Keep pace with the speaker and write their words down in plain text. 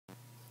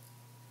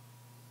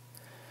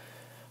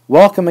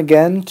Welcome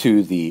again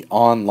to the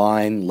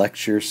online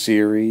lecture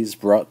series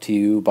brought to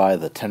you by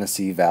the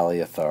Tennessee Valley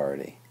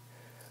Authority.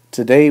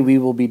 Today we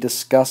will be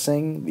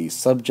discussing the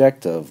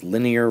subject of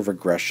linear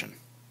regression.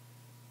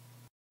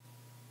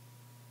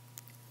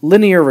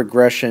 Linear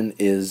regression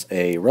is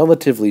a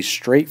relatively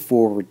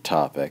straightforward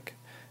topic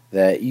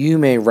that you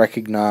may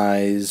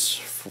recognize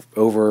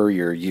over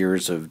your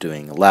years of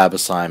doing lab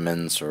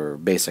assignments or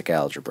basic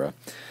algebra.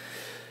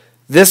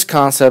 This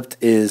concept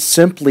is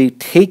simply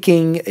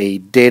taking a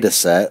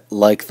dataset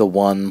like the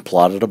one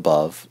plotted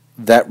above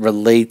that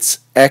relates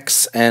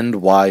x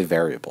and y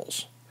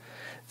variables.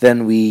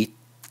 Then we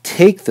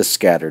take the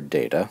scattered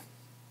data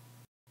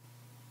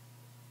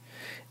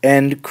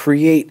and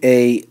create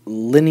a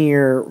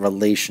linear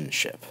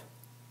relationship.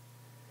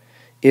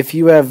 If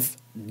you have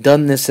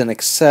done this in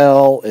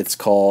Excel, it's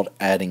called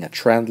adding a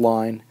trend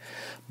line.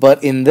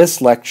 But in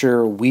this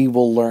lecture, we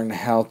will learn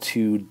how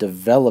to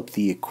develop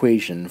the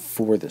equation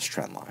for this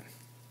trend line.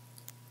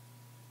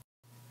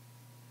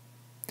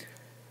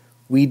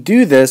 We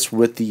do this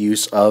with the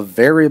use of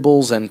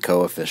variables and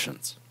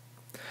coefficients.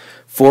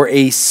 For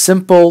a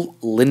simple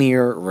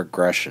linear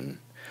regression,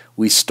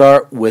 we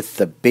start with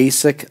the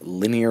basic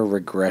linear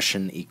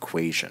regression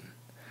equation,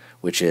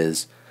 which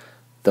is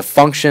the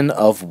function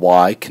of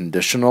y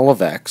conditional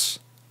of x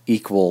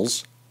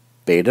equals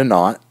beta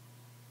naught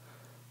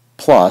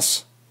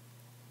plus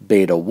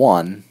beta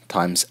 1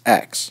 times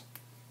x,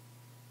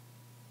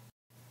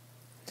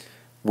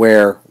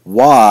 where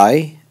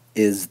y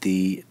is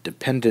the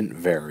dependent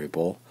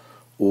variable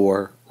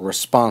or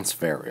response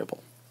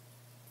variable,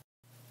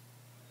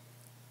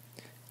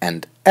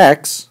 and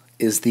x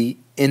is the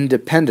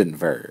independent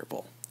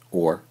variable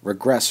or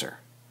regressor.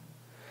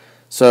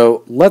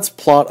 So let's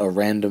plot a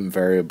random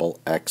variable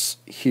x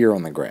here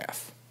on the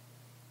graph.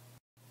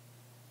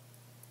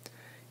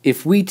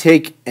 If we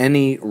take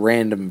any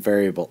random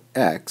variable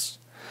x,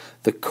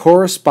 the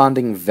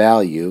corresponding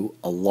value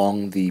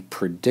along the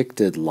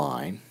predicted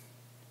line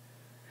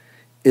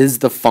is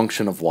the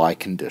function of y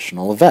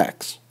conditional of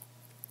x.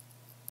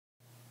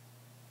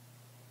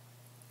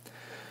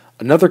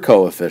 Another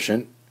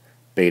coefficient,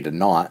 beta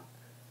naught,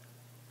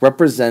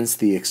 represents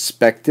the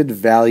expected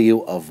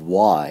value of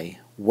y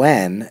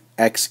when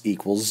x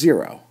equals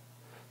 0.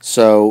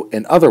 So,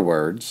 in other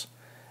words,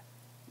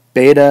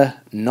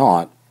 beta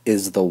naught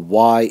is the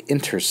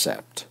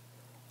y-intercept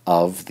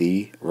of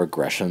the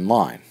regression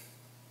line.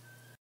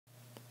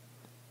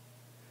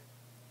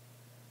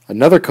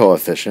 Another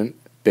coefficient,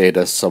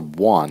 beta sub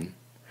 1,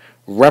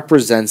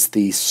 represents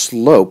the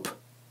slope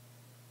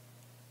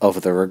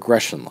of the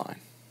regression line.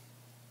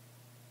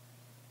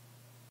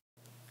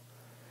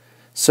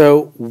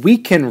 So we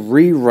can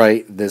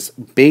rewrite this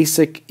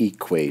basic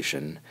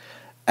equation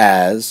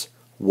as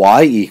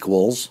y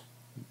equals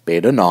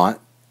beta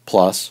naught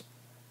plus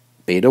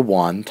beta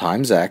 1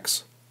 times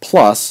x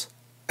plus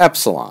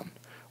epsilon,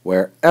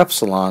 where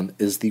epsilon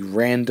is the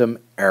random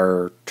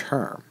error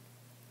term.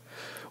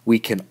 We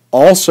can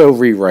also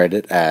rewrite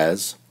it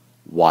as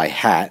y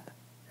hat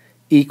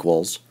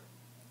equals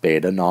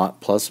beta naught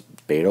plus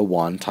beta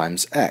 1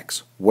 times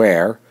x,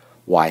 where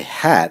y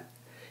hat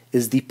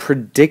is the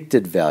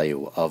predicted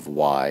value of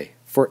y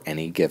for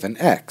any given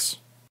x.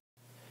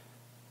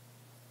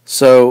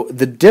 So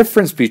the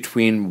difference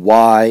between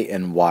y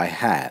and y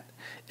hat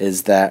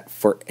is that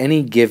for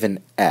any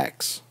given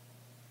x,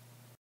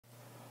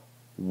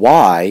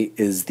 y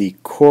is the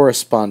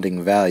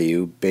corresponding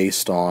value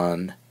based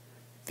on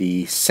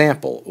the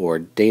sample or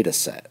data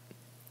set,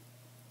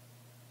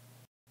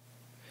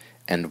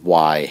 and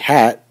y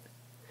hat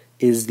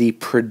is the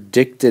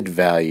predicted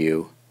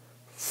value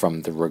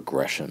from the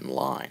regression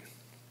line.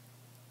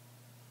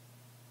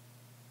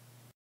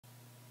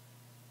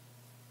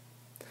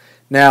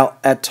 Now,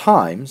 at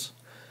times,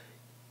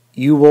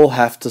 you will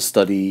have to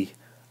study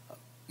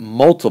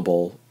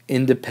multiple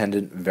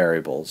independent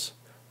variables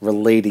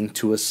relating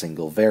to a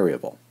single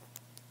variable.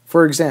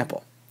 For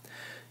example,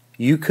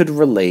 you could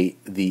relate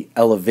the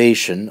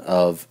elevation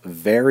of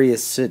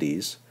various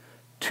cities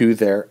to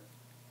their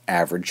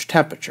average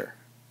temperature.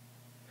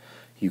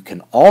 You can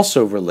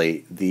also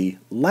relate the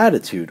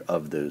latitude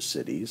of those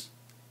cities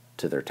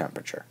to their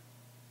temperature.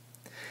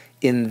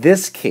 In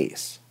this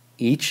case,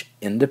 each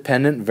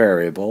independent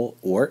variable,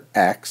 or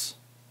x,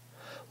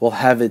 will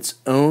have its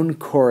own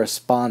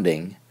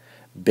corresponding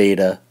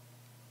beta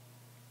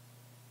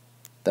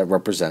that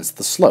represents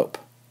the slope.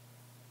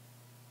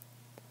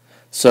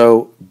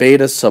 So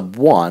beta sub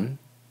 1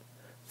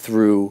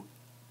 through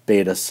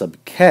beta sub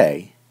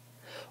k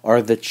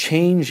are the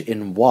change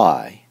in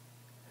y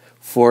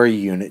for a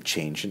unit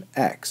change in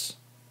x,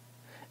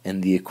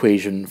 and the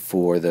equation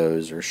for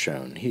those are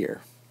shown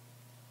here.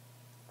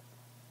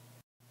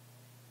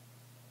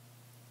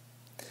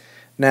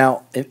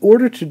 Now, in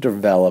order to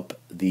develop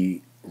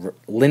the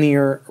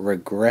linear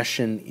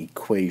regression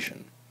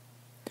equation,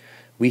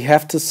 we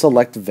have to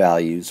select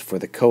values for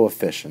the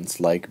coefficients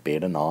like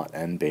beta naught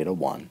and beta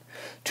 1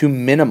 to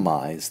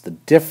minimize the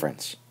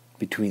difference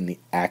between the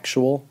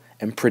actual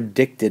and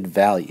predicted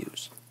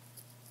values.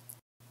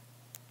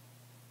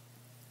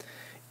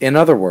 In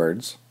other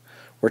words,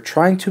 we're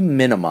trying to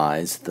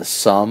minimize the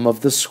sum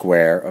of the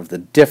square of the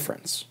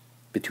difference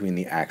between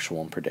the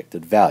actual and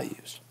predicted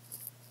values.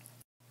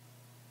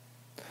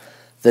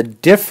 The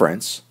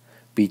difference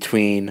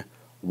between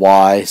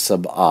y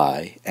sub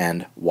I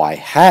and y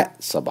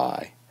hat sub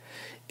I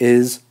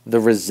is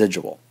the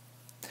residual.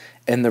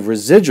 And the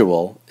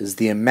residual is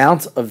the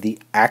amount of the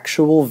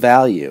actual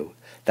value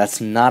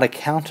that's not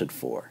accounted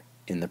for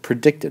in the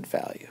predicted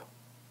value.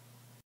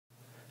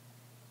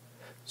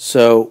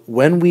 So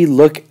when we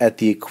look at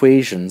the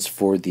equations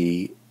for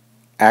the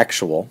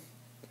actual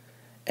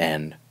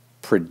and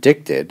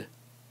predicted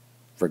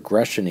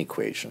regression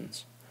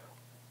equations,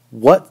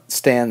 what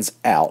stands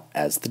out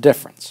as the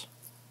difference?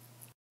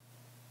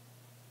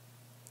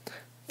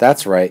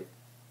 That's right,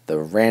 the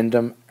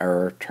random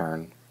error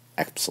term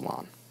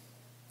epsilon.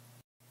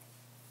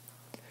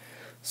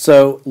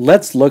 So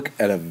let's look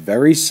at a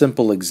very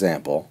simple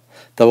example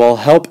that will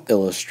help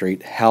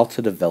illustrate how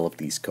to develop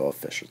these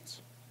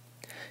coefficients.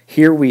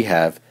 Here we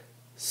have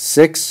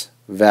 6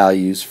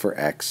 values for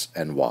x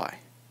and y.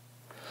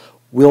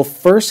 We'll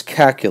first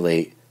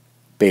calculate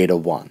beta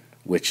 1,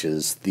 which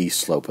is the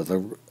slope of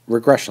the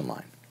regression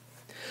line.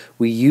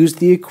 We use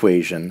the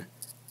equation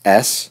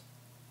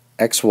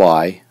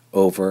sxy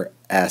over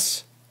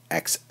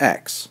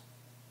sxx,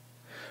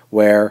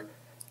 where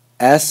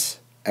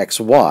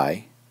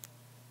sxy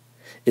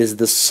is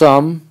the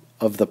sum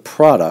of the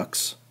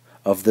products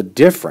of the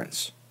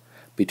difference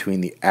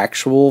between the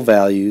actual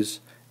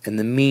values and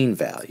the mean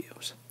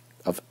values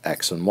of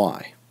x and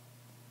y.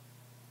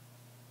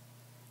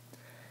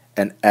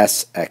 And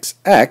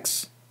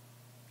sxx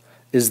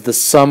is the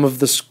sum of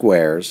the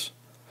squares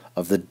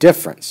of the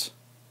difference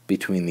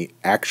between the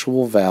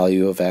actual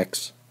value of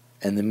x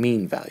and the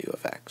mean value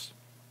of x.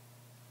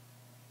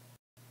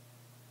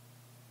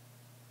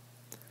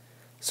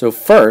 So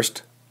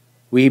first,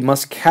 we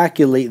must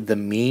calculate the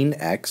mean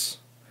x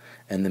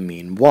and the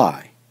mean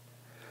y.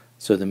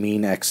 So the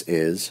mean x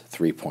is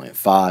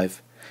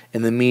 3.5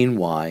 and the mean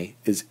y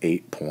is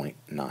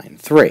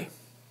 8.93.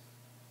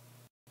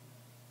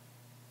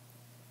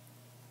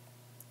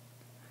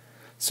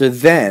 So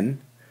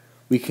then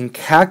we can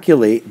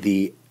calculate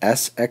the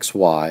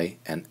sxy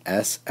and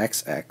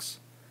sxx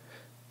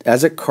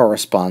as it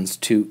corresponds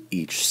to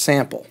each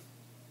sample.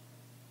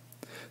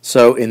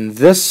 So in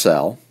this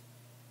cell,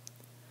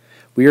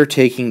 we are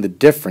taking the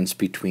difference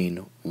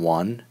between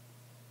 1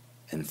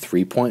 and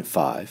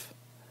 3.5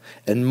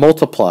 and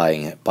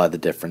multiplying it by the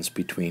difference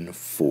between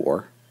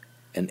 4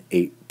 and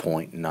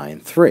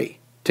 8.93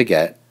 to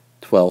get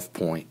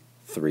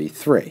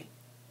 12.33.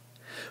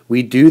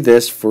 We do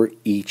this for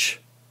each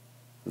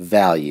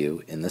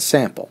value in the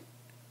sample.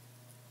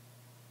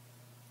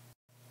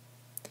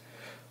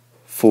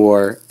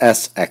 For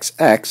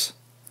sxx,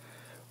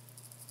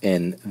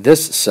 in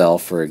this cell,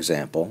 for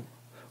example,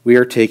 we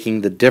are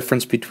taking the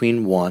difference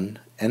between 1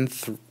 and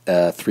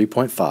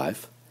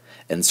 3.5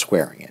 and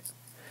squaring it.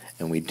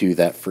 And we do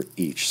that for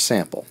each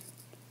sample.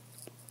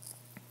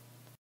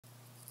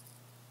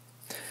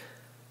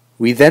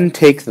 We then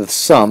take the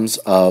sums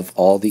of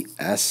all the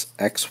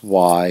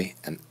sxy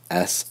and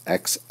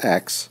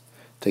sxx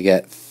to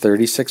get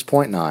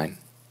 36.9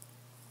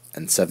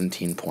 and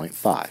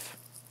 17.5.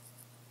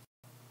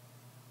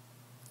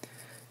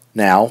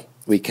 Now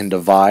we can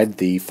divide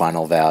the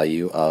final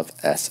value of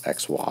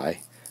sxy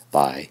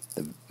by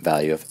the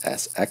value of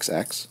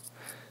sxx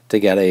to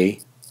get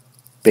a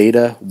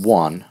beta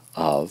 1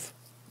 of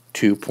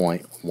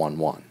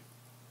 2.11.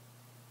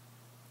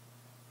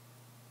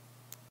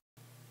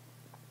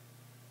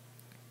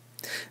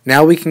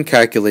 Now we can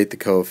calculate the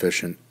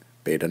coefficient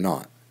beta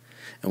naught.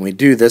 And we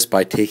do this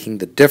by taking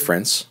the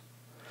difference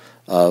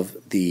of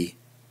the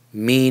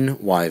mean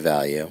y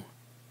value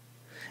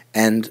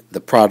and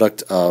the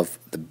product of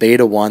the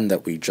beta 1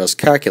 that we just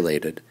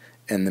calculated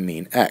and the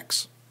mean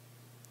x.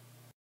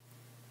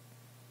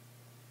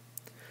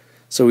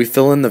 So we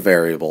fill in the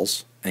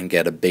variables and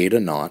get a beta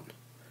naught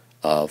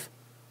of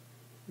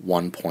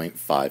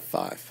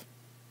 1.55.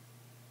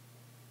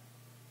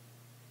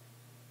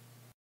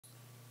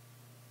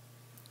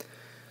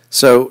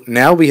 So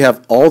now we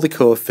have all the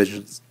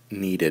coefficients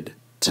needed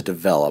to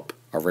develop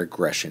a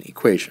regression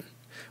equation,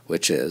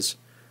 which is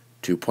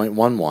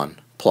 2.11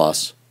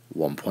 plus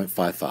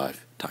 1.55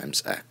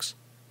 times x.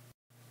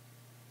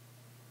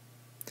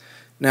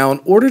 Now, in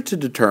order to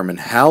determine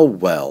how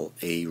well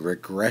a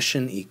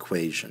regression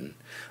equation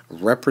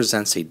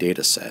represents a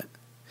data set,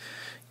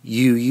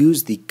 you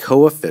use the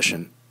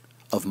coefficient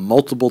of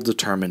multiple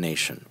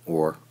determination,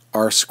 or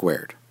R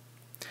squared.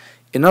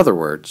 In other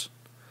words,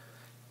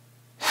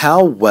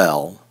 how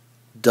well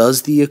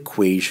does the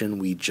equation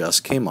we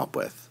just came up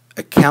with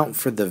account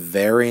for the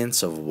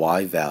variance of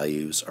y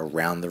values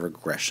around the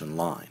regression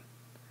line?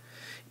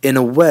 In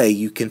a way,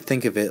 you can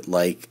think of it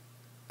like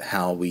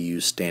how we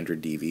use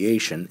standard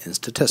deviation in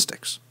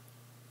statistics.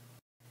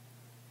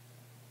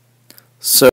 So